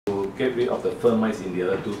get rid of the fur mites in the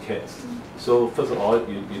other two cats. So first of all,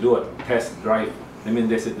 you do a test drive. I mean,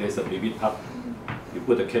 there's a baby tub. You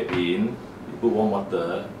put the cat in, you put warm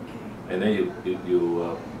water, and then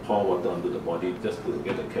you pour water onto the body just to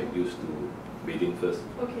get the cat used to bathing first.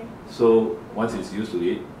 Okay. So once it's used to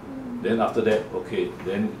it, then after that, okay,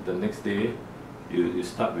 then the next day, you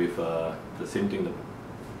start with the same thing,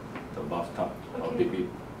 the bathtub or baby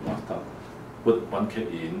bathtub. Put one cat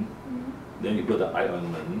in, then you put the eye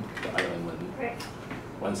ointment, Right.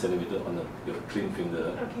 1 centimeter on your clean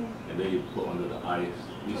finger, and then you put under the eyes.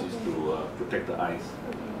 This is to protect the eyes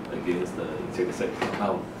against the insecticide.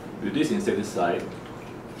 Now, with this insecticide,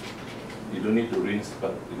 you don't need to rinse,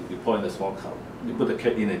 but you pour in a small cup. You put the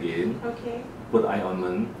cat in again, put eye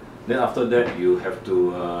ointment. Then after that, you have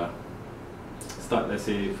to start, let's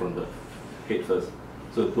say, from the head first.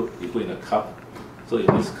 So you put in a cup. So in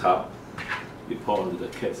this cup, you pour onto the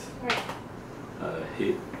cat's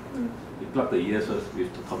head. You plug the ears first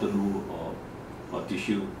with the cotton wool or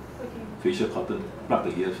tissue, facial cotton. Plug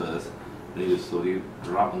the ears first. Then you slowly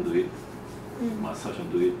rub onto it, massage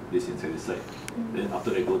onto it, this insecticide. Then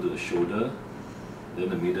after that, go to the shoulder, then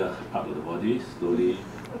the middle part of the body, slowly,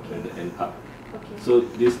 and the end part. So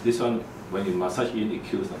this one, when you massage in, it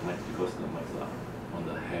kills the mites because the mites are on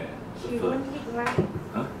the hair, the She fur. won't lick, right?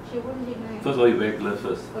 Huh? She won't lick, right? First of all, you wear gloves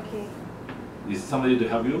first. Okay. Is somebody to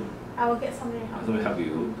help you? I will get somebody to help. Somebody help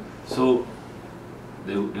you. So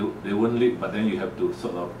they won't lick, but then you have to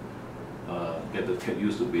sort of get the cat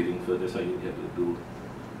used to bathing first. That's why you have to do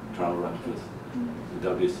trial run first.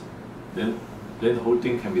 Without this, then the whole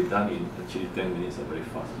thing can be done in actually 10 minutes. Very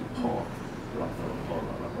fast. You pour, rub.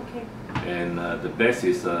 Okay. And the best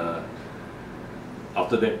is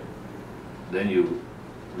after that, then you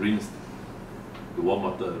rinse the warm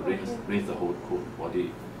water, rinse the whole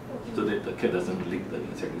body, so that the cat doesn't leak the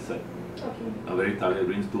insecticide. Very thoroughly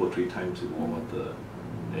rinse 2 or 3 times with warm water,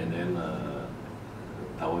 and then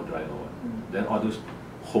towel dry or what. Then all those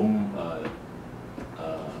home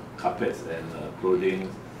carpets and clothing,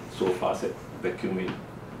 sofa set, vacuum it,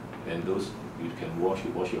 and those you can wash.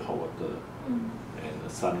 You wash your hot water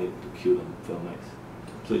and sun it to kill the fur mites.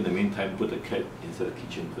 So in the meantime, put the cat inside the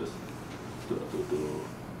kitchen first,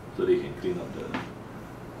 so they can clean up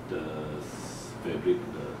the fabric,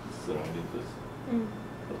 the surrounding first.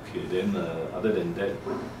 Okay, then other than that,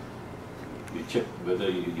 you check whether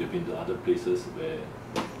you've been to other places where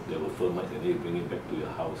there were fur mites, and then you bring it back to your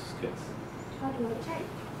house cats. How do I check?